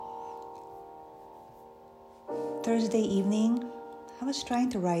Thursday evening, I was trying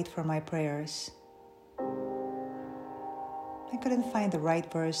to write for my prayers. I couldn't find the right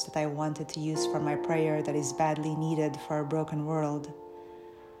verse that I wanted to use for my prayer that is badly needed for a broken world,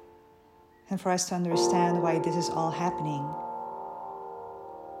 and for us to understand why this is all happening.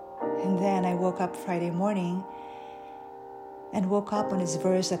 And then I woke up Friday morning and woke up on this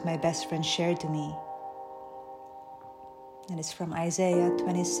verse that my best friend shared to me. And it's from Isaiah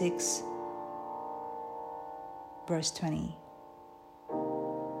 26, verse 20.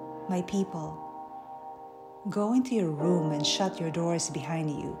 My people, go into your room and shut your doors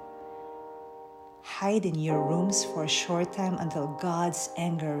behind you. Hide in your rooms for a short time until God's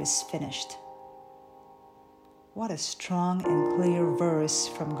anger is finished. What a strong and clear verse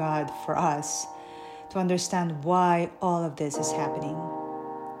from God for us to understand why all of this is happening.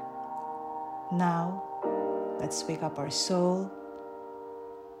 Now, let's wake up our soul,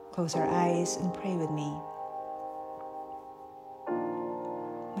 close our eyes, and pray with me.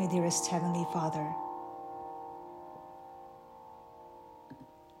 My dearest Heavenly Father,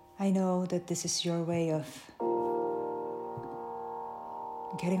 I know that this is your way of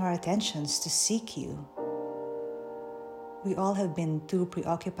getting our attentions to seek you. We all have been too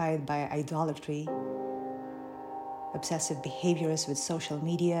preoccupied by idolatry, obsessive behaviors with social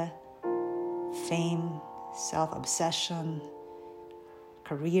media, fame, self-obsession,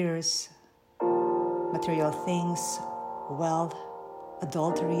 careers, material things, wealth,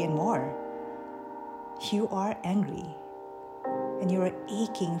 adultery, and more. You are angry, and you are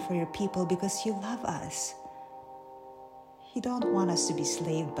aching for your people because you love us. You don't want us to be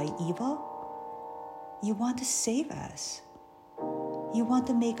slaved by evil. You want to save us. You want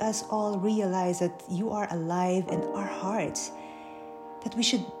to make us all realize that you are alive in our hearts, that we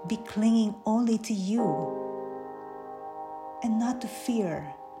should be clinging only to you and not to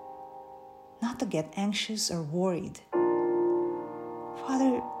fear, not to get anxious or worried.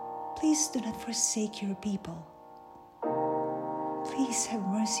 Father, please do not forsake your people. Please have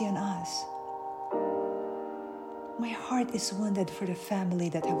mercy on us. My heart is wounded for the family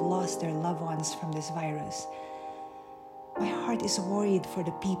that have lost their loved ones from this virus. My heart is worried for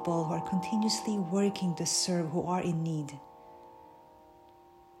the people who are continuously working to serve who are in need.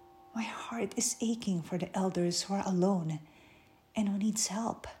 My heart is aching for the elders who are alone and who needs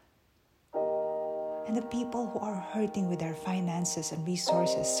help, and the people who are hurting with their finances and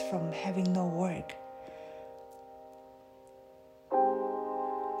resources from having no work.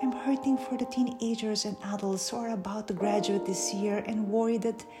 I'm hurting for the teenagers and adults who are about to graduate this year and worried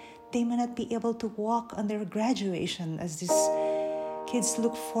that they may not be able to walk on their graduation as these kids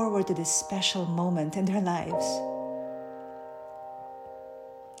look forward to this special moment in their lives.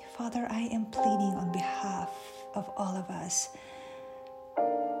 Father, I am pleading on behalf of all of us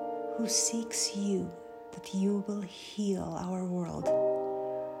who seeks you, that you will heal our world.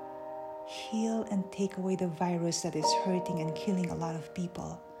 Heal and take away the virus that is hurting and killing a lot of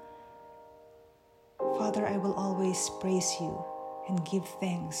people. Father, I will always praise you and give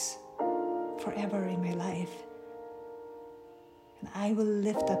thanks forever in my life. And I will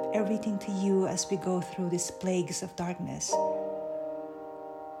lift up everything to you as we go through these plagues of darkness.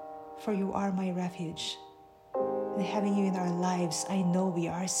 For you are my refuge. And having you in our lives, I know we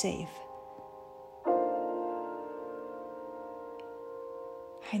are safe.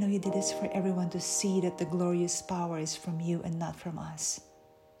 I know you did this for everyone to see that the glorious power is from you and not from us.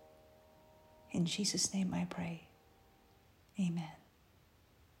 In Jesus' name I pray. Amen.